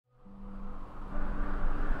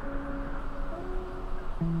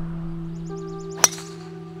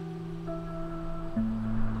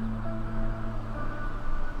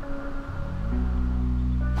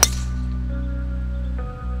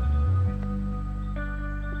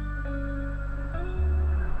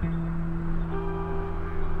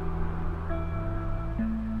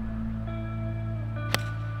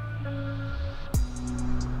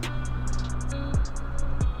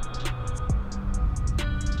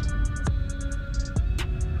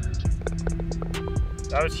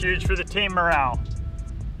That was huge for the team morale.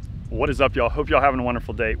 What is up, y'all? Hope y'all having a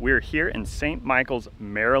wonderful day. We're here in St. Michael's,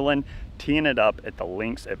 Maryland, teeing it up at the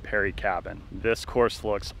links at Perry Cabin. This course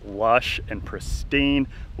looks lush and pristine.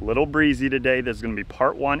 A little breezy today. This is going to be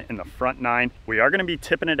part one in the front nine. We are going to be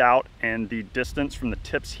tipping it out, and the distance from the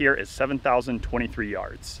tips here is 7,023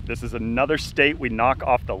 yards. This is another state we knock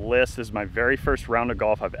off the list. This is my very first round of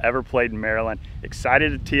golf I've ever played in Maryland.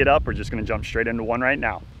 Excited to tee it up. We're just going to jump straight into one right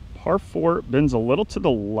now. Par 4 bends a little to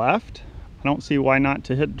the left. I don't see why not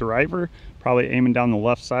to hit driver. Probably aiming down the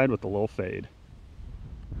left side with a little fade.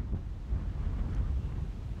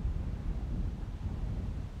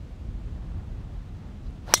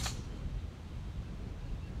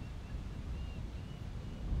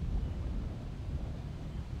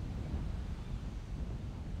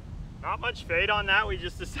 Not much fade on that. We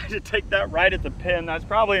just decided to take that right at the pin. That's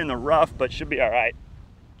probably in the rough, but should be all right.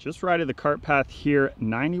 Just right of the cart path here,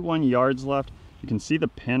 91 yards left. You can see the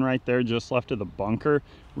pin right there just left of the bunker.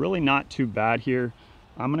 Really not too bad here.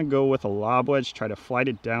 I'm gonna go with a lob wedge, try to flight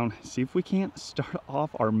it down, see if we can't start off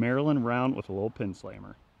our Maryland round with a little pin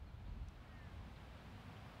slammer.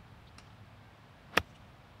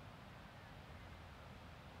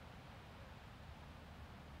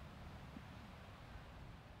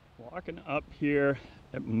 Walking up here,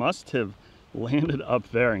 it must have landed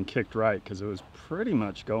up there and kicked right because it was pretty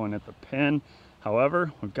much going at the pin.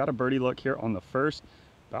 However, we've got a birdie look here on the first,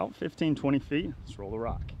 about 15, 20 feet. Let's roll the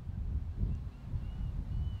rock.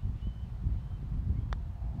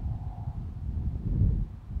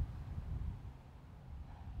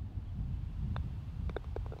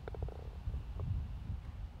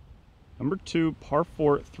 Number 2, par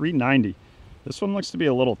 4, 390. This one looks to be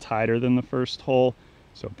a little tighter than the first hole,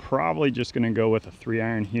 so probably just gonna go with a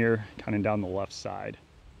 3-iron here, kind of down the left side.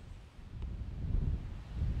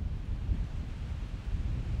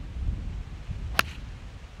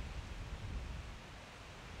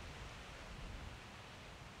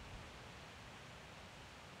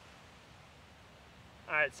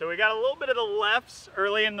 All right, so we got a little bit of the lefts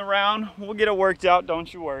early in the round. We'll get it worked out,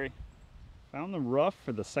 don't you worry. Found the rough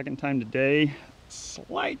for the second time today.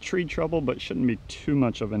 Slight tree trouble, but shouldn't be too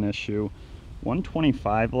much of an issue.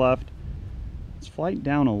 125 left. Let's flight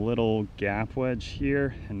down a little gap wedge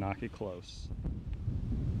here and knock it close.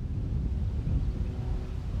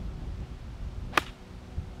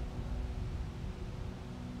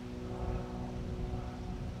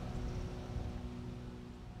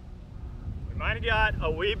 Might have got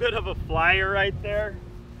a wee bit of a flyer right there.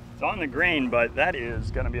 It's on the green, but that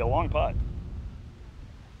is going to be a long putt.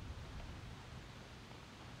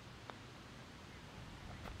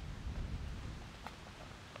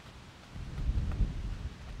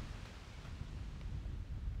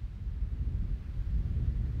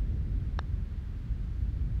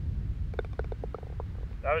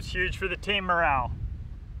 That was huge for the team morale.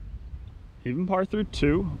 Even par through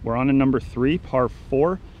 2. We're on to number 3, par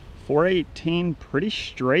 4. 418, pretty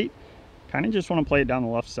straight. Kind of just want to play it down the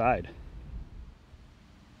left side.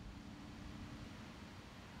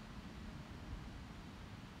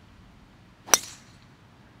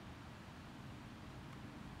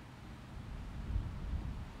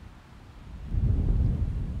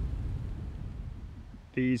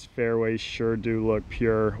 These fairways sure do look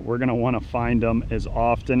pure. We're going to want to find them as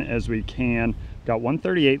often as we can. Got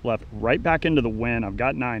 138 left, right back into the wind. I've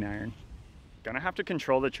got 9-iron. Gonna have to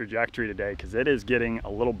control the trajectory today because it is getting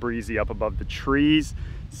a little breezy up above the trees.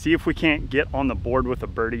 See if we can't get on the board with a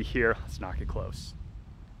birdie here. Let's knock it close.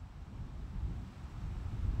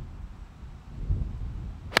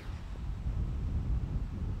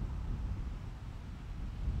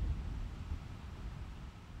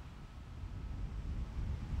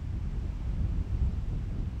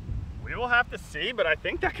 We will have to see, but I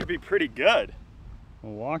think that could be pretty good.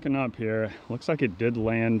 Well, walking up here, looks like it did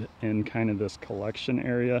land in kind of this collection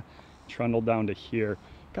area, trundled down to here.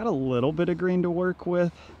 Got a little bit of green to work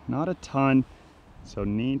with, not a ton, so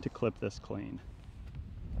need to clip this clean.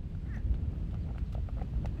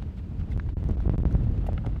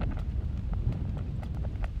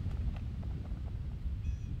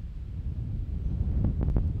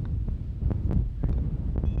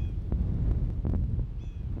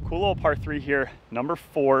 Cool little par 3 here, number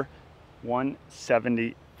 4,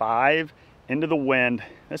 175 into the wind.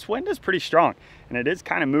 This wind is pretty strong and it is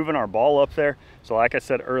kind of moving our ball up there. So like I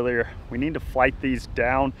said earlier, we need to flight these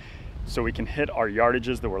down so we can hit our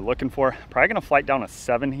yardages that we're looking for. Probably gonna flight down a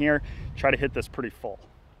 7 here, try to hit this pretty full.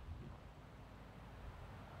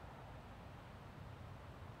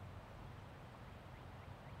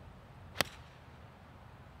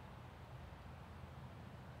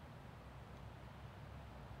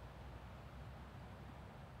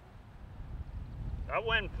 That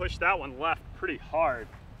wind pushed that one left pretty hard.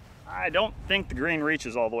 I don't think the green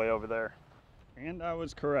reaches all the way over there. And I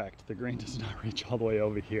was correct, the green does not reach all the way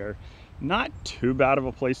over here. Not too bad of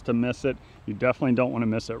a place to miss it. You definitely don't want to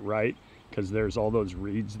miss it right because there's all those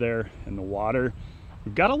reeds there in the water.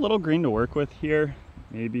 We've got a little green to work with here,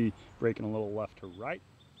 maybe breaking a little left to right.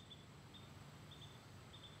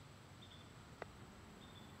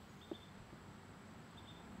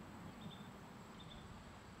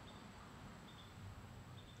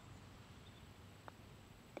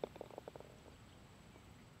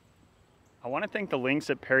 I want to thank the links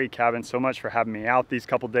at Perry Cabin so much for having me out these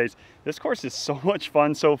couple days. This course is so much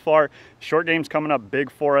fun so far. Short game's coming up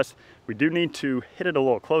big for us. We do need to hit it a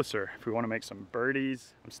little closer if we want to make some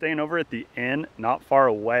birdies. I'm staying over at the inn, not far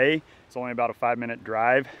away. It's only about a 5-minute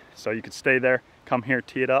drive, so you could stay there, come here,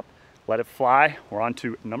 tee it up, let it fly. We're on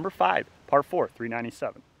to number 5, par 4,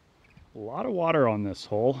 397. A lot of water on this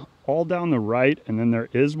hole, all down the right, and then there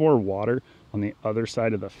is more water on the other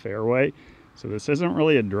side of the fairway. So this isn't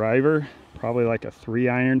really a driver, probably like a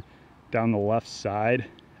 3-iron down the left side,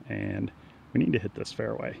 and we need to hit this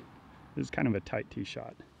fairway. This is kind of a tight tee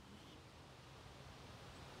shot.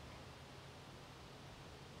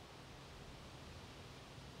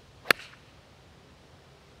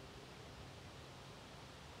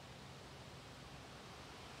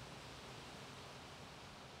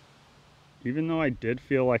 Even though I did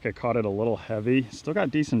feel like I caught it a little heavy, still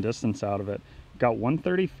got decent distance out of it. Got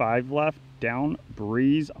 135 left, down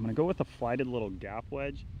breeze. I'm gonna go with a flighted little gap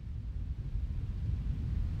wedge.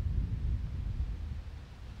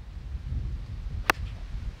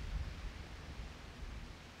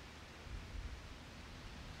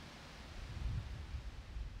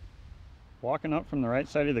 Walking up from the right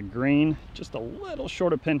side of the green, just a little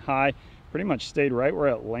short of pin high. Pretty much stayed right where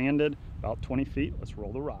it landed, about 20 feet. Let's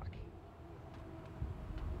roll the rock.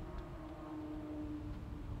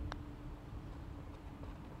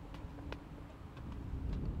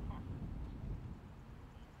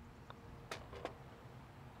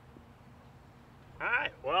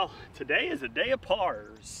 Alright, well, today is a day of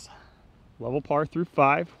pars. Level par through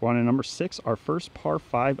 5. We're on to number 6, our first par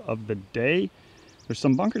 5 of the day. There's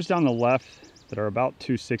some bunkers down the left that are about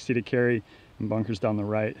 260 to carry, and bunkers down the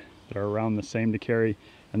right that are around the same to carry.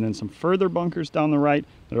 And then some further bunkers down the right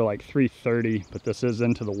that are like 330, but this is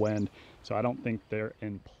into the wind, so I don't think they're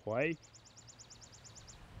in play.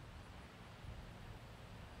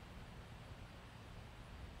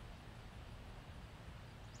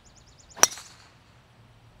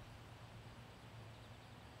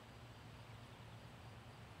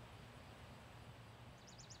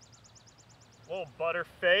 Little butter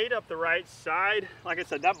fade up the right side. Like I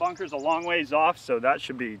said, that bunker's a long ways off, so that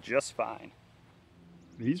should be just fine.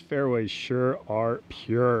 These fairways sure are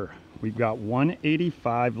pure. We've got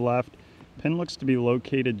 185 left. Pin looks to be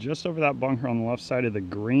located just over that bunker on the left side of the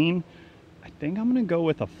green. I think I'm gonna go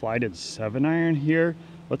with a flighted 7-iron here.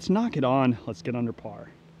 Let's knock it on. Let's get under par.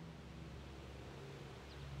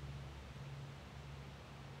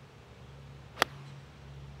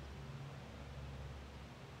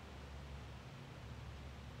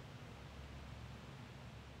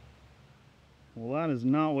 Well, that is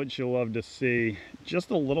not what you'll love to see. Just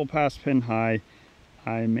a little past pin high.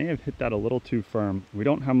 I may have hit that a little too firm. We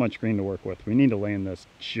don't have much green to work with. We need to land this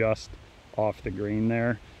just off the green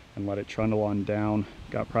there and let it trundle on down.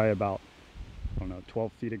 Got probably about, I don't know,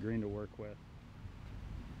 12 feet of green to work with.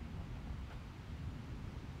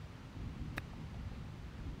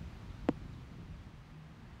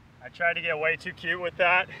 I tried to get way too cute with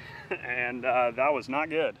that, and that was not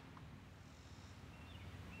good.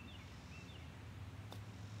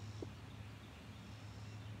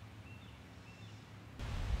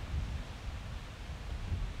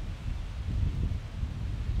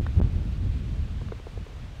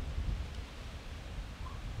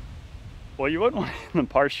 Well, you wouldn't want to end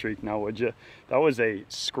the par streak now, would you? That was a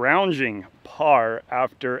scrounging par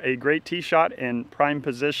after a great tee shot in prime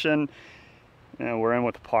position. And we're in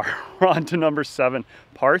with a par. We're on to number 7,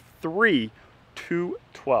 par 3,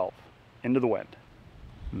 212, into the wind.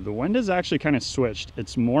 The wind is actually kind of switched.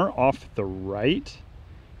 It's more off the right.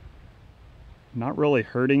 not really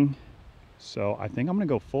hurting. So I think I'm gonna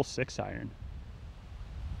go full 6-iron.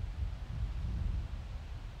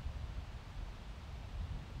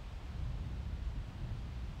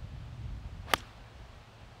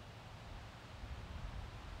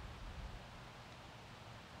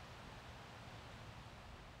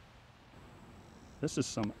 This is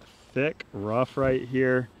some thick rough right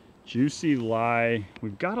here, juicy lie.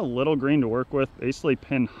 We've got a little green to work with, basically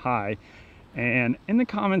pin high. And in the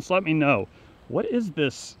comments, let me know, what is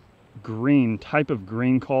this green, type of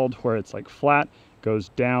green called, where it's like flat, goes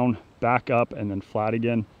down, back up, and then flat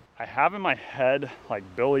again? I have in my head like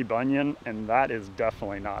Billy Bunyan, and that is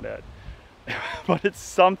definitely not it. But it's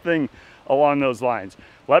something along those lines.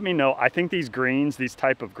 Let me know. I think these greens, these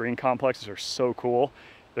type of green complexes are so cool.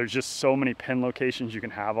 There's just so many pin locations you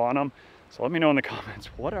can have on them. So let me know in the comments,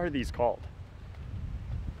 what are these called?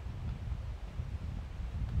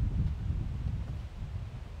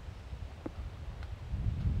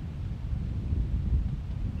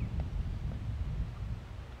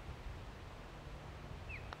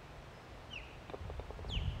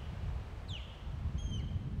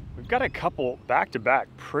 We've got a couple back-to-back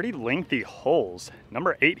pretty lengthy holes.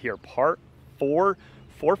 Number 8 here, part 4,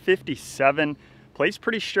 457. Plays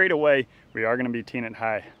pretty straight away. We are going to be teeing it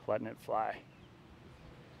high, letting it fly.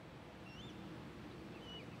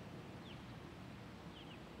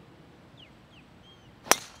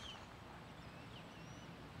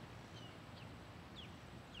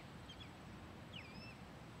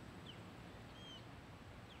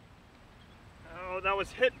 Oh, that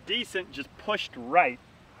was hit decent, just pushed right.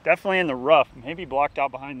 Definitely in the rough, maybe blocked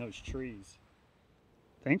out behind those trees.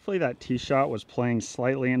 Thankfully that tee shot was playing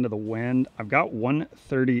slightly into the wind. I've got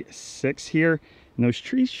 136 here, and those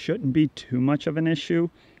trees shouldn't be too much of an issue.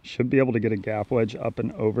 Should be able to get a gap wedge up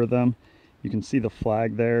and over them. You can see the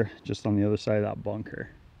flag there, just on the other side of that bunker.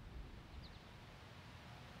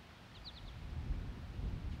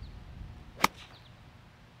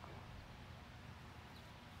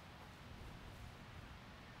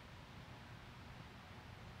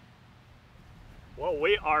 Well,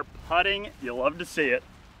 we are putting. You'll love to see it.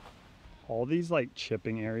 All these like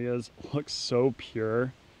chipping areas look so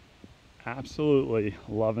pure. Absolutely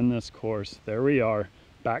loving this course. There we are,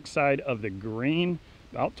 backside of the green,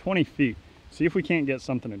 about 20 feet. See if we can't get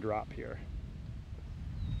something to drop here.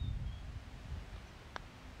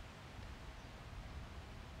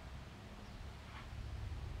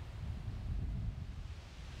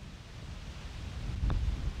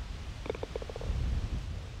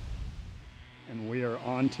 And we are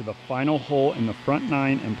on to the final hole in the front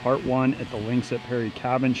 9 in part 1 at the links at Perry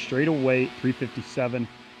Cabin. Straight away, 357.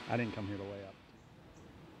 I didn't come here to lay up.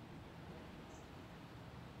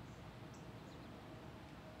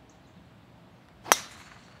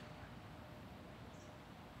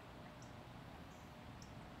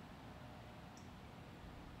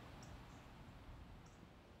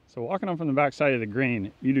 So walking up from the back side of the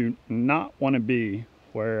green, you do not want to be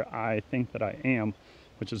where I think that I am,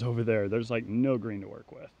 which is over there. There's like no green to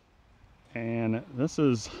work with. And this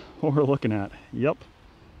is what we're looking at. Yep,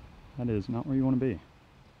 that is not where you want to be.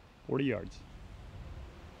 40 yards.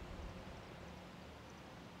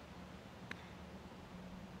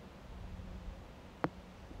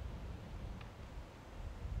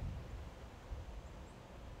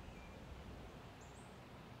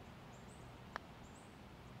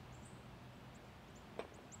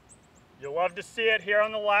 You'll love to see it here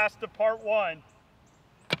on the last of part 1.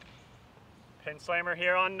 Pin slammer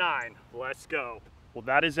here on 9. Let's go. Well,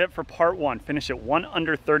 that is it for part 1. Finish at 1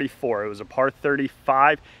 under 34. It was a par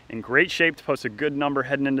 35 in great shape to post a good number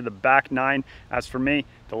heading into the back 9. As for me,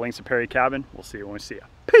 the links of Perry Cabin. We'll see you when we see you.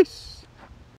 Peace.